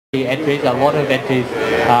the entries, a lot of entries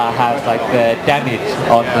have like the damage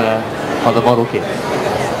on the model kit.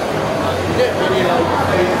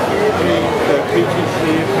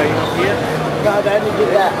 No, they only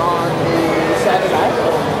did that on the Saturday.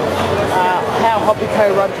 How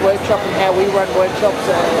Hobbyco runs workshop and how we run workshops,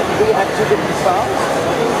 we have two different styles.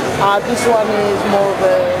 This one is more of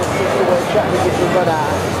a simple workshop because we've got a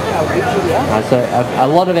wiki here. So a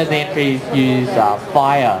lot of the entries use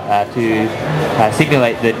fire to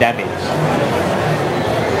simulate the damage.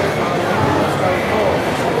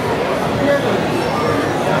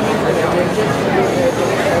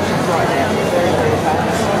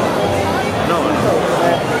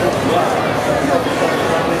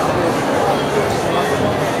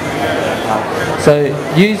 So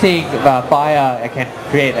using fire can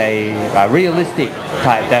create a realistic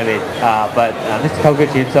type damage, but Mr.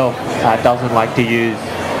 Kawaguchi himself doesn't like to use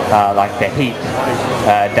like the heat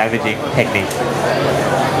damaging technique.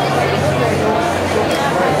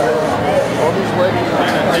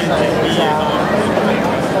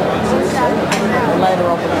 Later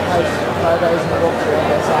on when I post photos and walk through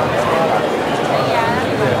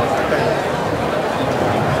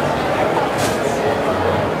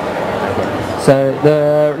So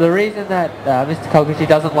the reason that Mr. Kawaguchi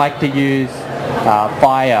doesn't like to use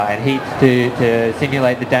fire and heat to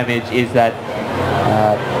simulate the damage is that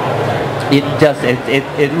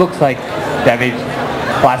it looks like damaged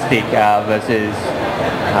plastic versus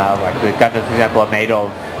like the Gundams, for example, are made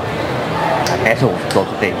of metal sort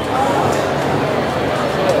of thing.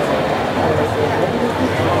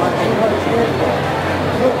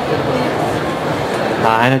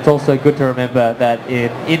 And it's also good to remember that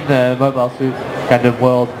in the mobile suit kind of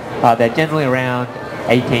world, they're generally around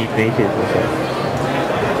 18 meters or so.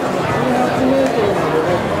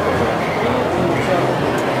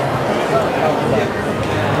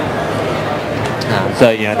 So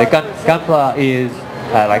you know the Gunpla is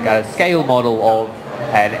like a scale model of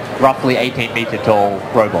a roughly 18 meter tall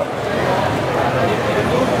robot.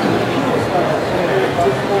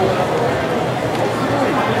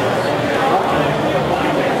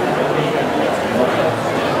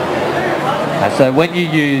 So when you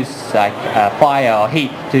use like fire or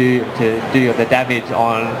heat to do the damage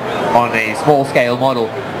on a small scale model,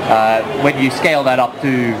 when you scale that up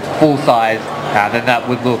to full size, then that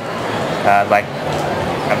would look like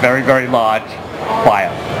a very, very large fire.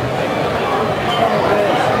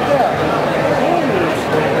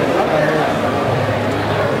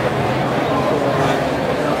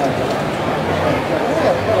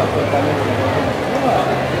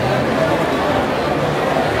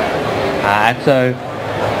 And so,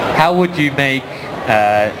 how would you make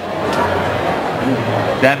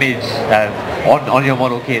damage on your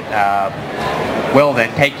model kit well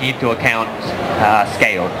then taking into account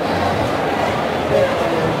scale?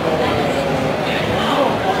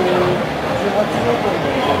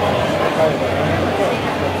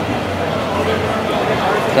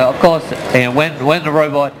 So of course, you know, when the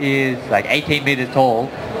robot is like 18 meters tall,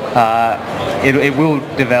 it will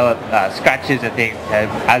develop scratches and things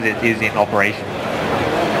as it is in operation.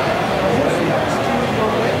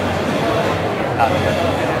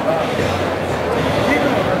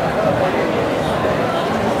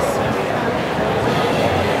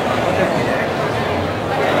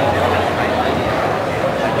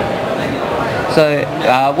 So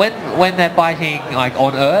when they're fighting like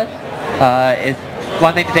on Earth, it's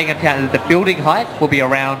one thing to take into account is the building height will be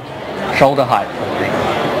around shoulder height.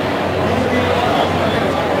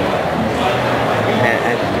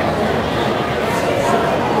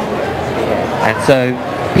 And so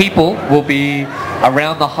people will be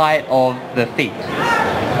around the height of the feet.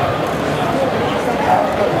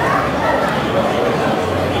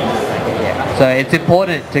 So it's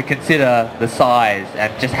important to consider the size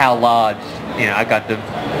and just how large, you know, a Gundam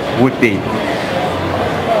would be.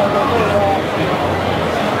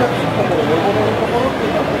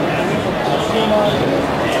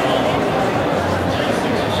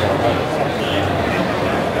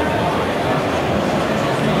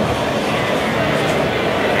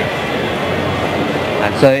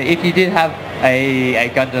 And so if you did have a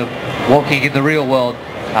Gundam walking in the real world,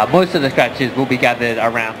 most of the scratches will be gathered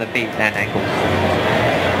around the feet and ankles.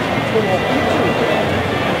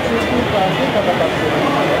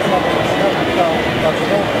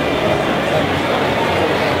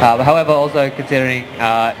 However, also considering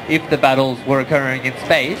if the battles were occurring in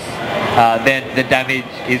space, then the damage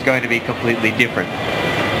is going to be completely different.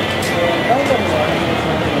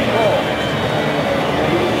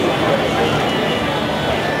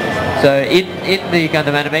 So in the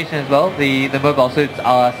Gundam animation as well, the mobile suits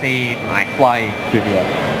are seen like flying through the air.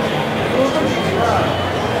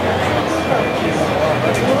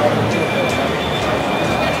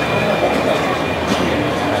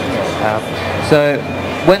 So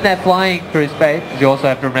when they're flying through space, you also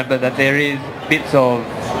have to remember that there is bits of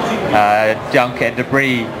junk and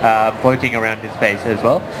debris floating around in space as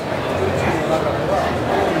well.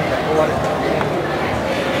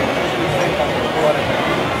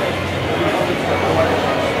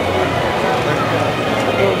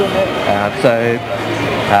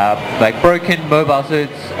 Like broken mobile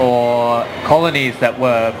suits or colonies that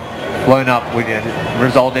were blown up would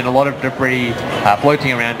result in a lot of debris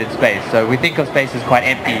floating around in space. So we think of space as quite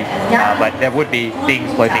empty, but there would be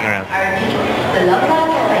things floating around.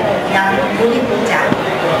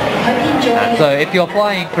 So if you're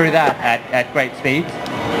flying through that at great speeds,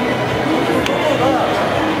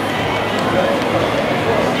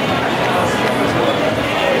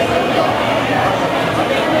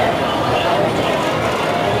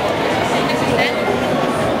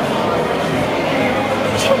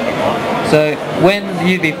 so when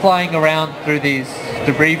you'd be flying around through these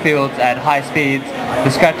debris fields at high speeds, the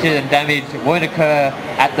scratches and damage won't occur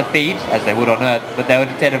at the feet, as they would on Earth, but they would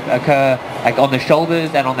instead occur like on the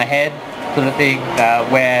shoulders and on the head, sort of thing,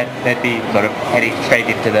 where they'd be sort of heading straight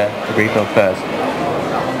into the debris field first.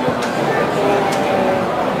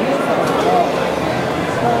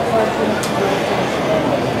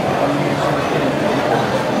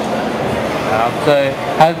 So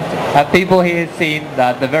have people here seen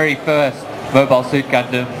the very first Mobile Suit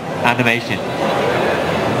Gundam animation?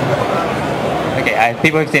 Okay,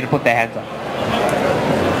 people who've seen it, put their hands up.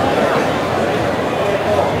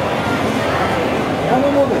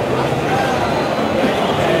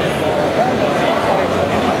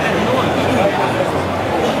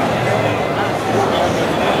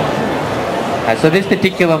 So this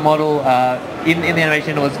particular model, in the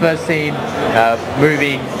animation, it was first seen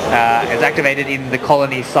moving, it's activated in the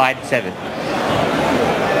colony Side 7.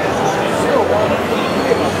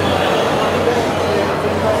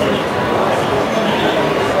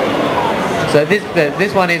 So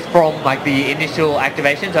this one is from like the initial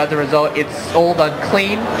activation, so as a result it's all done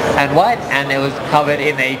clean and white, and it was covered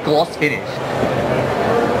in a gloss finish.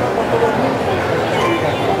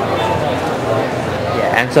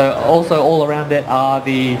 And so also all around it are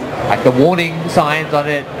the warning signs on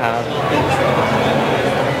it.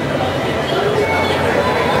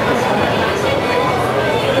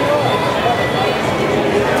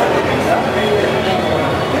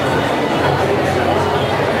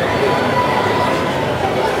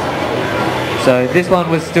 So this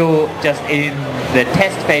one was still just in the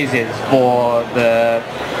test phases for the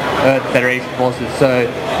Earth Federation forces, so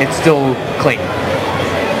it's still clean.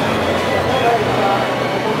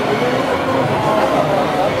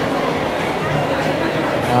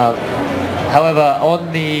 However,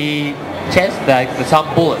 on the chest,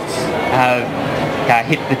 some bullets have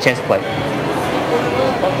hit the chest plate.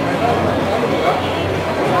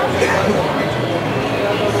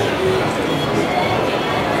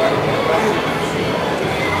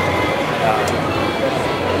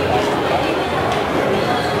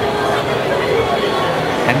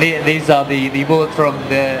 And these are the bullets from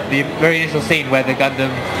the very initial scene where the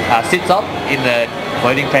Gundam sits up in the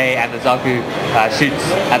loading tray and the Zaku shoots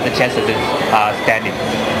at the chest as it's standing.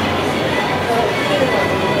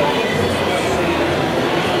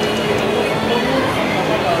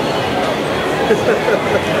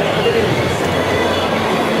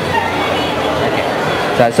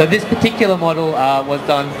 So this particular model was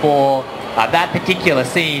done for that particular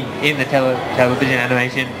scene in the television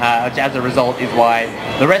animation, which as a result is why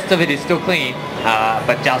the rest of it is still clean,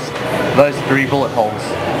 but just those 3 bullet holes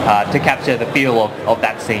to capture the feel of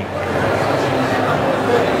that scene.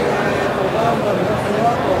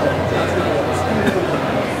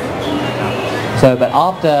 So, but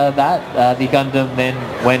after that, the Gundam then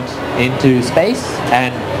went into space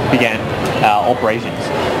and began operations.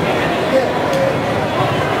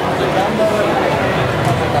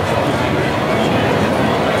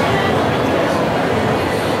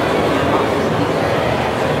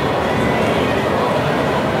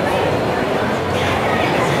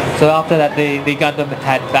 So after that, the Gundam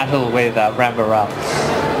had battle with Rambo Routes.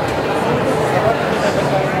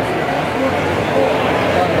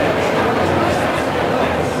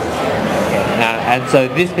 And so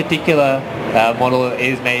this particular model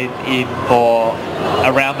is made in for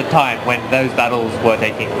around the time when those battles were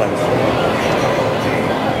taking place.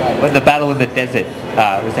 When the battle in the desert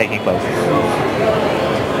was taking place.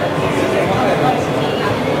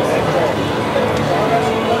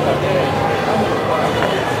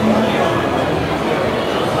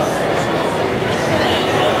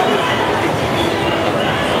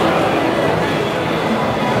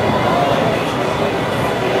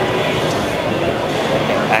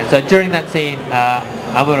 So during that scene,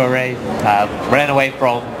 Amuro ran away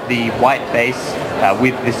from the white base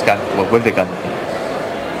with this gun, well, with the gun.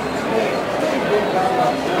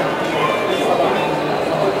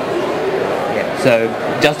 So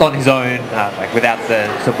just on his own, like without the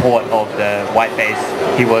support of the white base,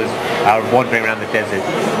 he was wandering around the desert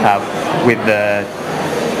with the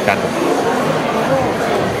gun.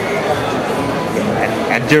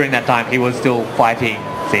 And during that time, he was still fighting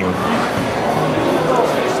seamen.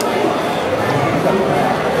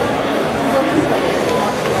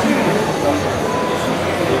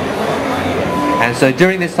 And so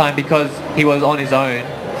during this time, because he was on his own,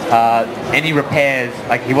 any repairs,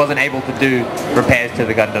 like he wasn't able to do repairs to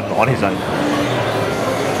the Gundam on his own.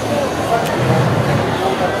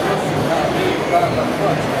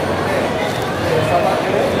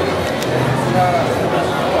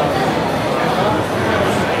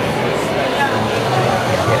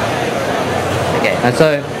 Okay, and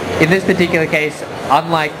so in this particular case,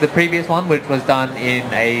 unlike the previous one, which was done in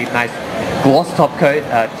a nice gloss top coat,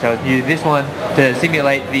 chose this one to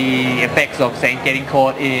simulate the effects of, say, getting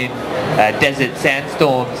caught in desert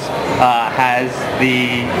sandstorms. Has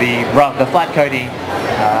the flat coating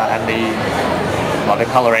and the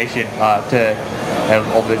coloration of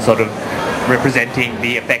the sort of representing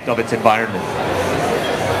the effect of its environment.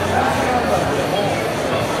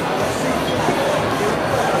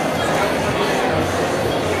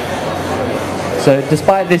 So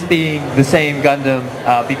despite this being the same Gundam,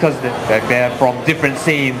 because they're from different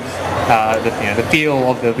scenes, the feel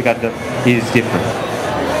of the Gundam is different.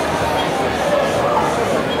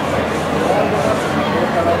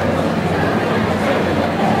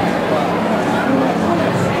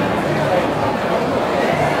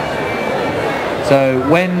 So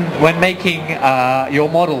when making your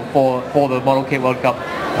model for the Model Kit World Cup,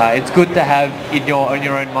 it's good to have in your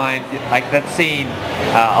own mind like that scene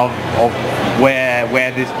of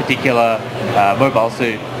where this particular mobile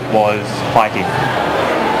suit was fighting.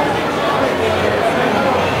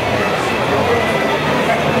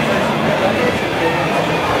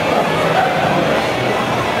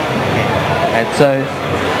 And so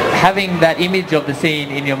having that image of the scene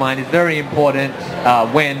in your mind is very important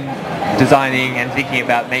when designing and thinking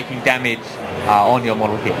about making damage on your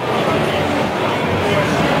model kit.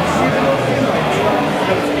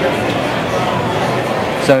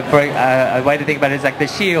 So for a way to think about it is like the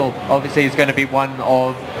shield obviously is going to be one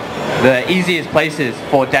of the easiest places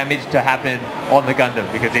for damage to happen on the Gundam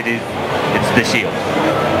because it's the shield.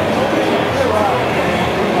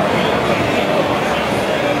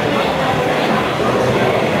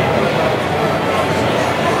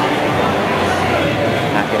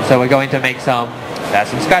 Okay, so we're going to make some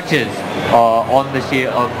scratches on the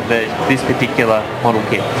shield of this particular model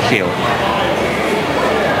kit shield.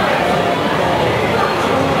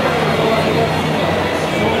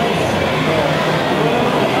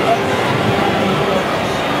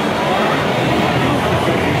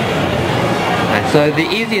 So the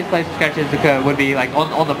easiest place for scratches to occur would be like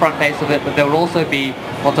on the front face of it, but there will also be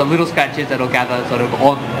lots of little scratches that will gather sort of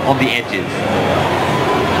on the edges.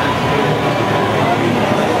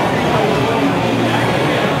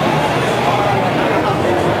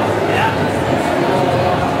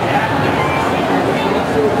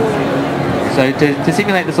 So to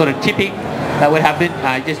simulate the sort of chipping that would happen,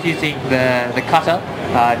 just using the cutter,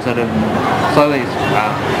 sort of slowly,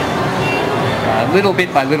 little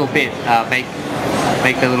bit by little bit,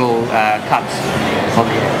 make the little cuts on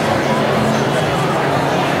the edge.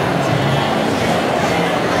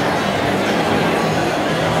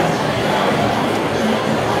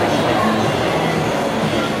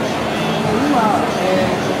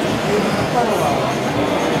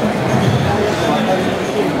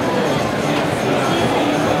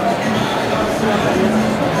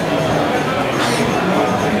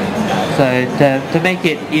 So to make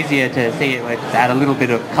it easier to see it, we'll just add a little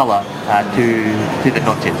bit of colour to the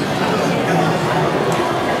notches.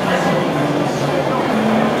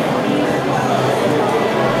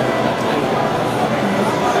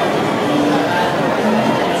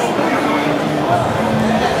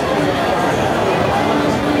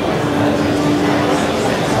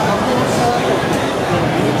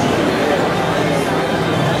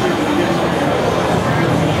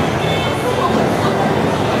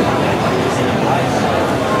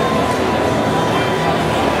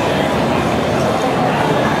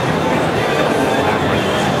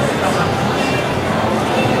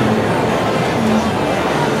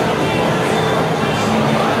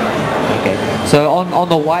 So on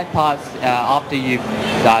the white parts, after you've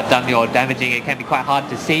done your damaging, it can be quite hard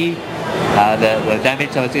to see the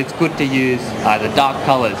damage, so it's good to use the dark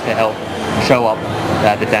colours to help show up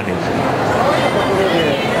the damage.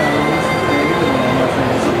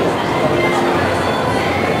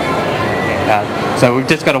 So we've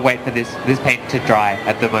just got to wait for this paint to dry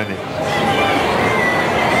at the moment.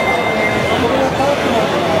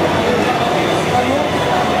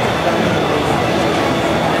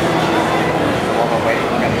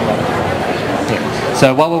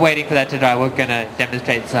 So while we're waiting for that to dry, we're going to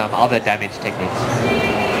demonstrate some other damage techniques.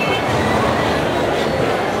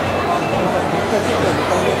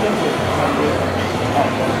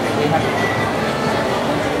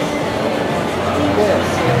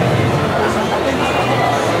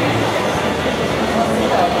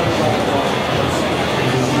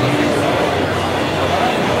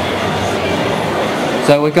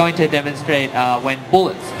 So we're going to demonstrate when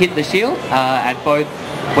bullets hit the shield, and both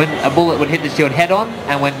when a bullet would hit the shield head on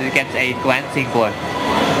and when it gets a glancing blow.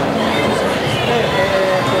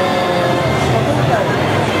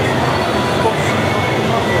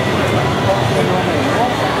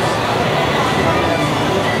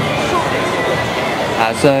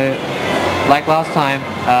 So like last time,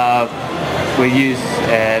 we used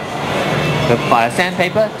the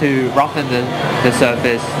sandpaper to roughen the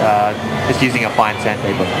surface, just using a fine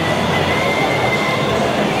sandpaper.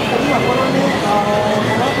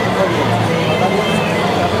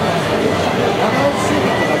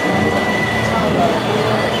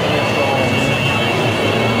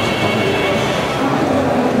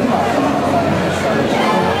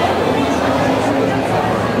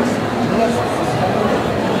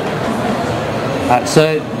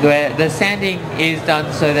 So the sanding is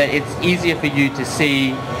done so that it's easier for you to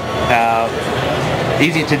see,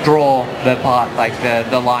 easier to draw the part, like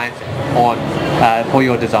the lines on for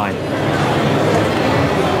your design.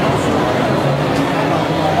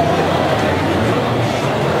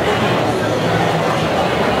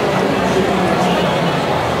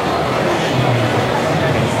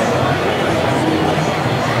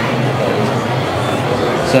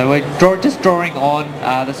 So we're just drawing on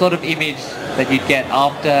the sort of image that you'd get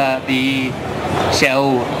after the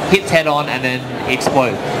shell hits head on and then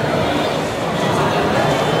explodes.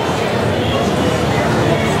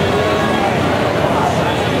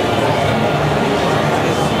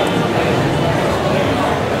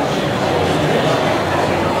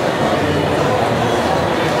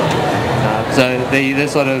 So the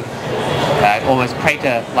sort of almost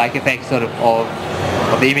crater-like effect sort of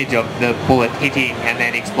the image of the bullet hitting and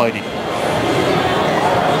then exploding.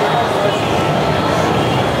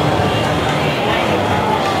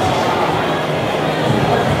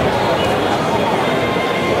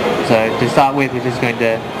 So to start with, we're just going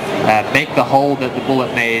to make the hole that the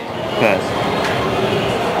bullet made first.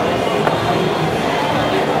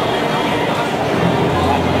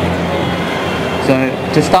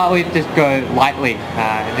 So to start with, just go lightly,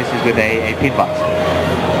 and this is with a pin butt.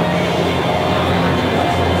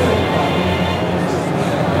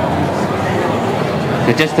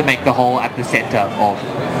 So just to make the hole at the center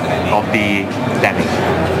of the damage.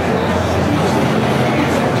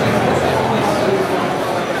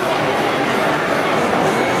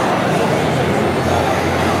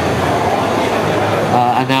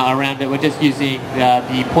 And now around it, we're just using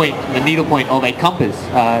the needle point of a compass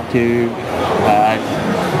to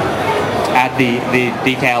add the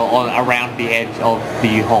detail around the edge of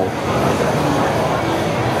the hole.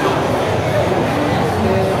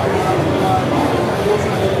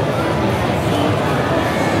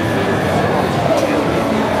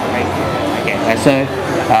 So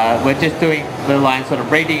we're just doing the line sort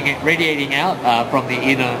of radiating out from the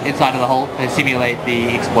inside of the hole to simulate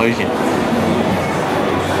the explosion.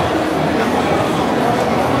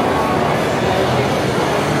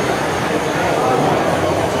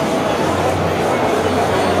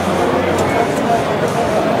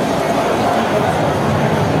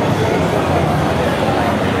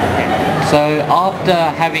 So after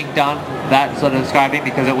having done that sort of scribing,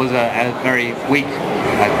 because it was a very weak,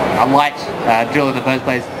 a light drill in the first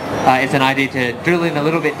place, it's an idea to drill in a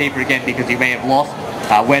little bit deeper again, because you may have lost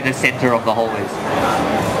where the center of the hole is.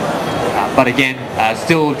 But again,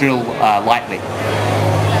 still drill lightly.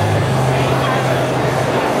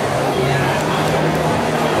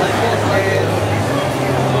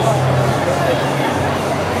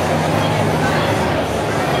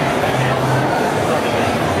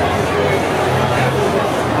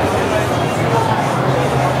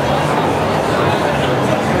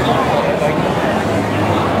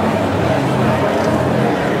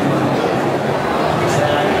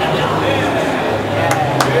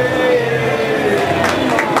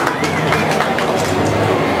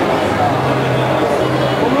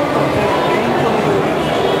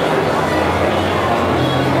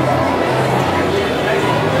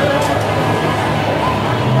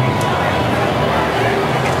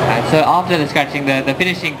 after the scratching, the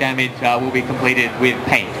finishing damage will be completed with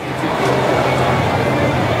paint.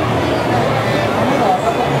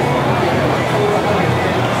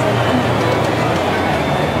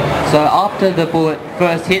 So after the bullet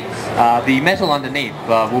first hits, the metal underneath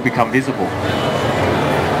will become visible.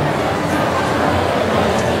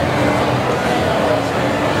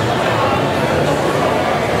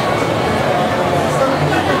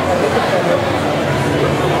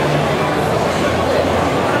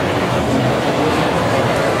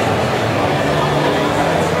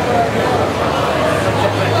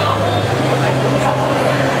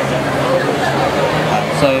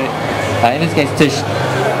 In this case,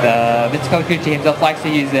 Mr. Kawaguchi himself likes to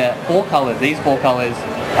use four colours, these four colours,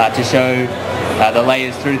 to show the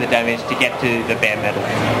layers through the damage to get to the bare metal.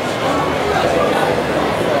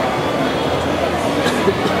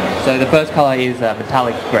 So the first colour is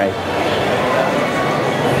metallic grey.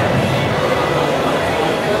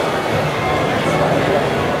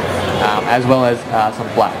 As well as some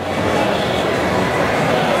black.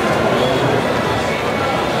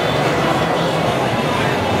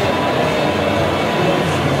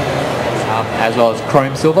 As well as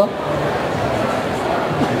chrome silver.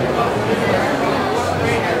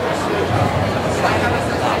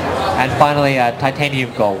 And finally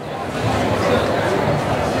titanium gold.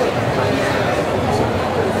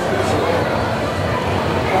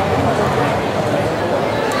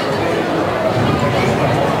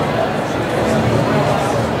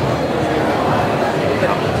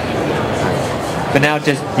 For now,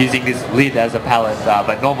 just using this lid as a palette,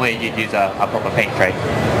 but normally you'd use a proper paint tray.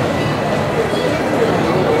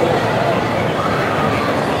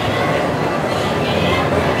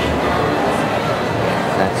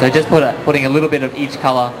 So just putting a little bit of each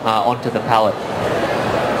colour onto the palette.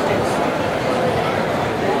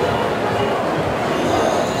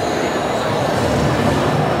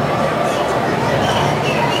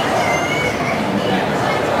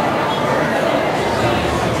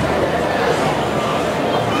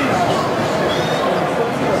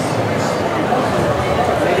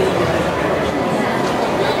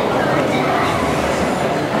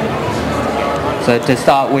 So to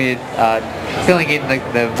start with, filling in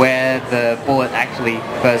where the bullet actually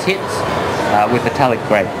first hits with metallic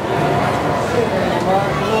grey.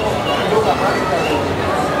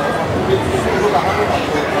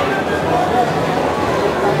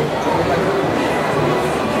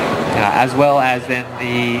 As well as then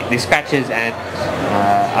the scratches and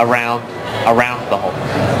around the hole.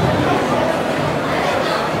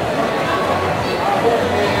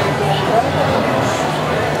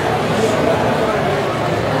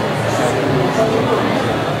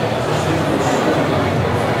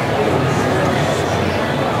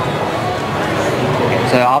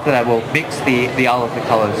 So after that, we'll mix the all of the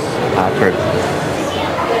colours through.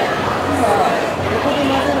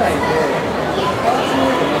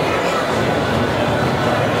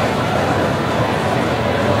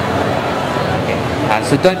 Okay.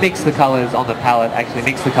 So don't mix the colours on the palette, actually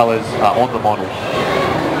mix the colours on the model.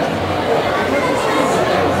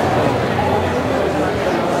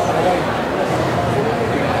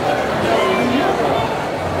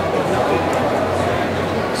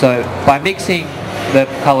 So by mixing the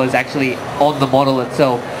colours actually on the model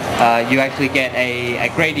itself, you actually get a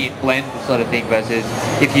gradient blend sort of thing, versus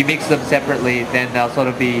if you mix them separately, then they'll sort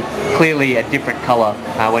of be clearly a different colour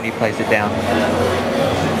when you place it down.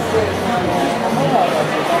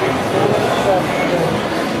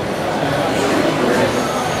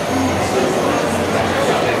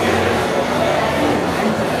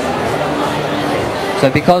 So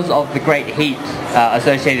because of the great heat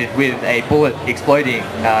associated with a bullet exploding,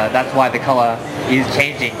 that's why the colour is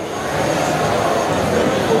changing.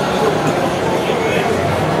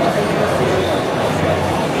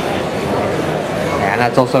 And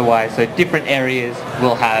that's also why, so different areas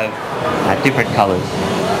will have different colours.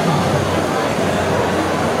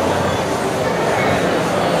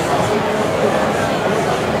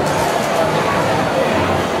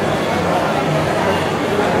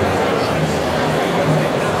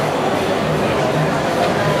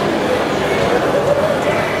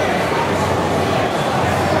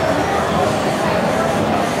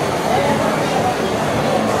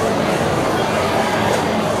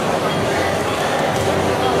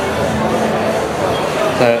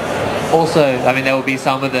 Also, I mean, there will be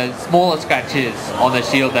some of the smaller scratches on the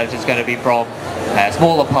shield that are just going to be from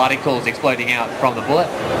smaller particles exploding out from the bullet,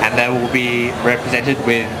 and they will be represented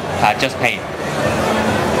with just paint.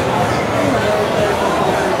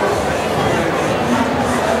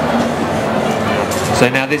 So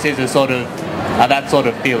now this is a sort of that sort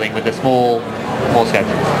of feeling with the small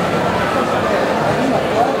scratches.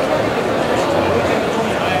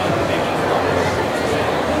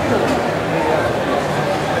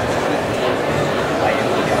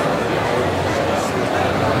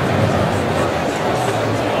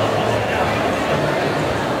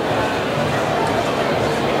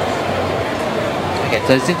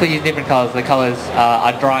 So since we use different colors, the colors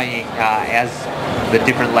are drying as the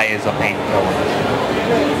different layers of paint go on.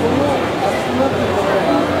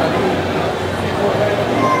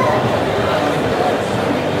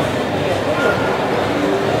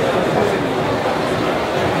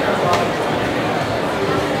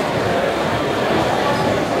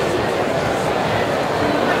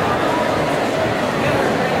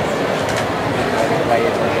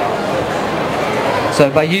 So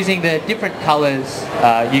by using the different colors,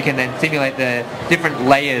 you can then simulate the different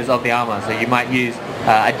layers of the armor. So you might use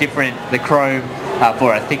the chrome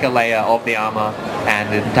for a thicker layer of the armor, and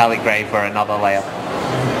the metallic grey for another layer.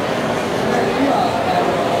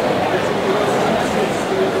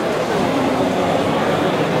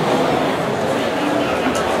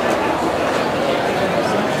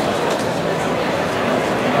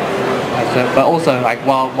 But also, like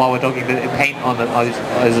while we're talking, the paint on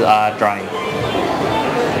is drying.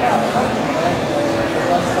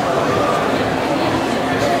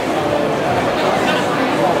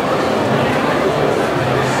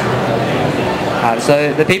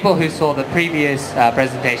 So the people who saw the previous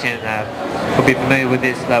presentation will be familiar with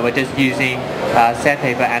this. We're just using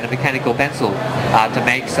sandpaper and a mechanical pencil to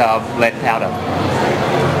make some lead powder.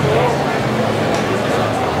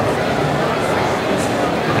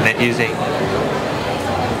 And then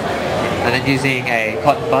using a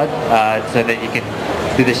cotton bud so that you can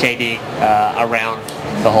do the shading around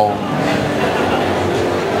the whole.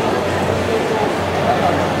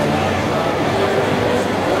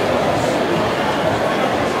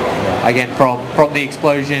 Again, from the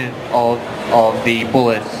explosion of the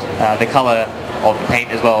bullets, the color of the paint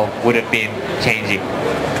as well would have been changing.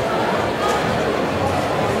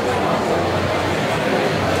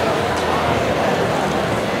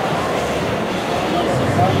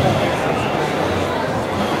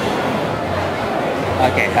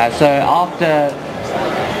 Okay, so after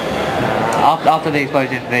the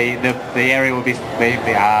explosion, the area will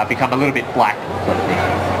become a little bit black, sort of thing.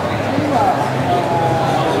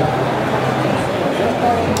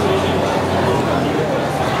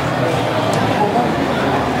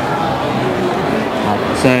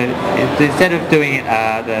 So instead of doing it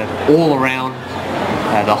all around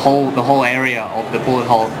the whole area of the bullet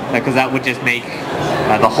hole, because that would just make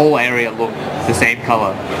the whole area look the same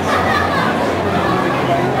color.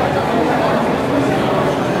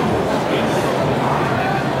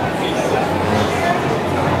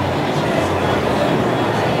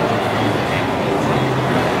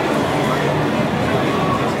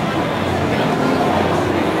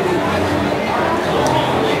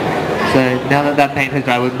 So now that paint has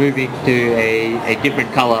dried, we're moving to a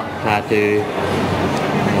different color to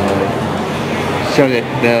show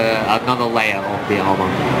that another layer of the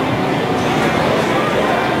armor.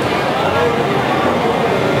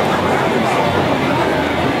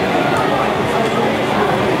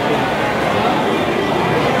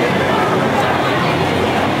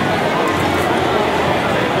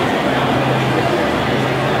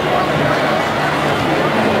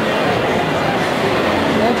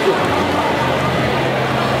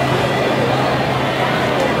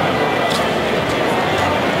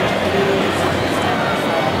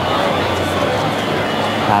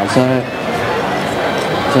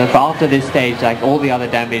 So for after this stage, like all the other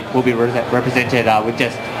damage will be represented with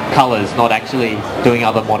just colors, not actually doing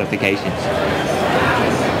other modifications.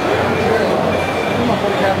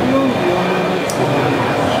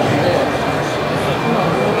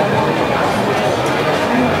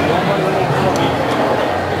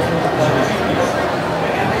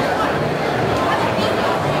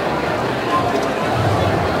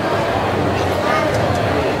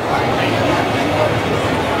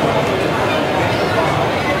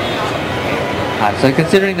 So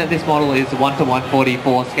considering that this model is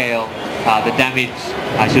 1:144 scale, the damage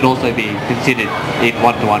should also be considered in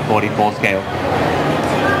 1:144 scale.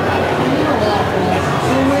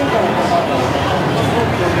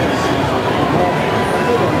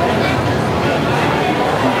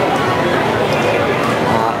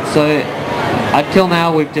 So until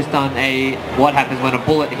now we've just done what happens when a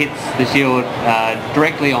bullet hits the shield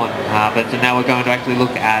directly on, but so now we're going to actually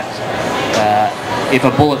look at if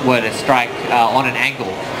a bullet were to strike on an angle.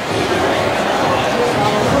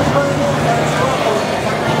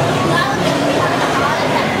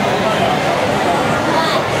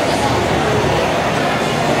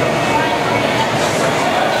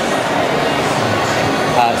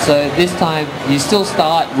 So this time you still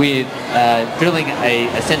start with drilling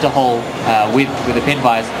a center hole with a pin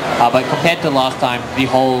vise, but compared to last time the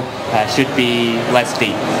hole should be less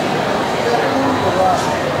deep.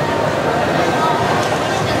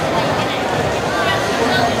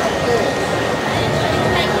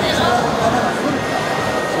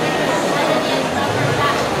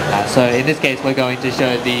 So in this case, we're going to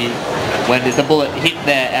show when the bullet hit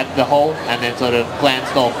there at the hole and then sort of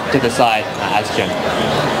glanced off to the side as shown.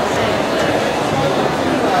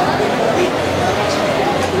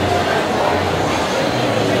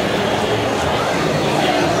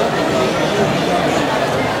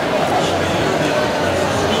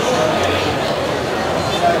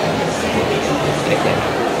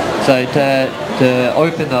 So to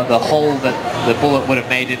open the hole that the bullet would have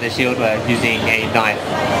made in the shield, we're using a knife.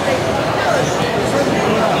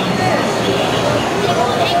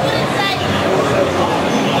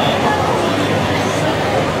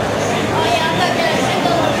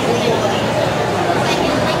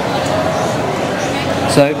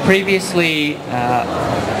 So previously,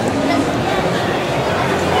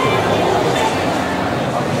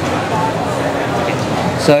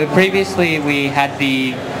 we had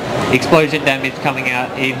the explosion damage coming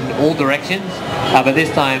out in all directions, but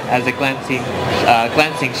this time, as a glancing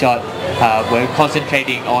shot, we're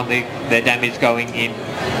concentrating on the damage going in,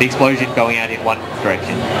 the explosion going out in one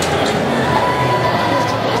direction.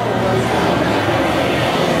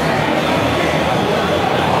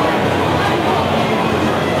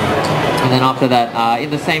 And then after that, in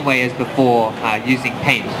the same way as before, using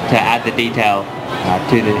paint to add the detail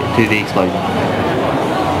to the explosion.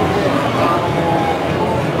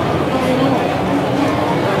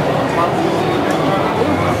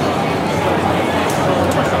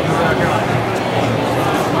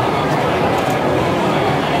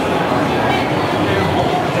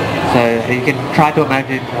 So you can try to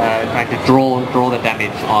imagine trying to draw the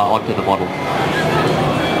damage onto the model.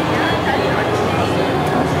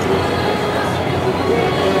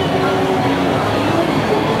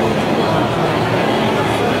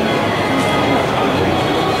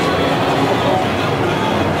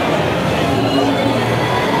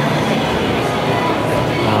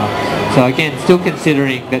 So again, still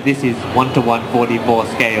considering that this is 1:144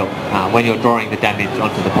 scale when you're drawing the damage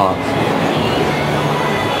onto the parts.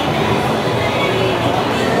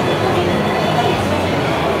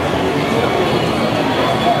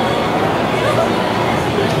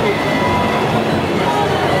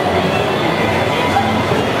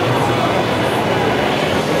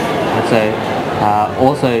 So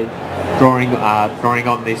also drawing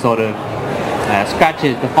on the sort of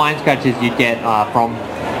scratches, the fine scratches you get from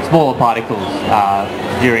smaller particles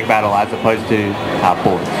during battle as opposed to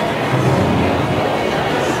bullets.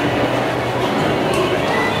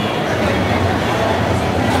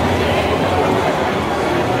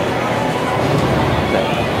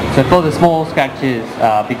 So for the small scratches,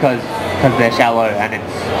 because they're shallow and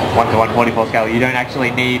it's 1:144 scale, you don't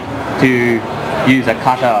actually need to use a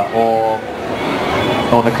cutter or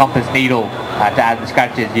the compass needle to add the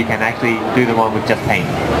scratches. You can actually do them on with just paint.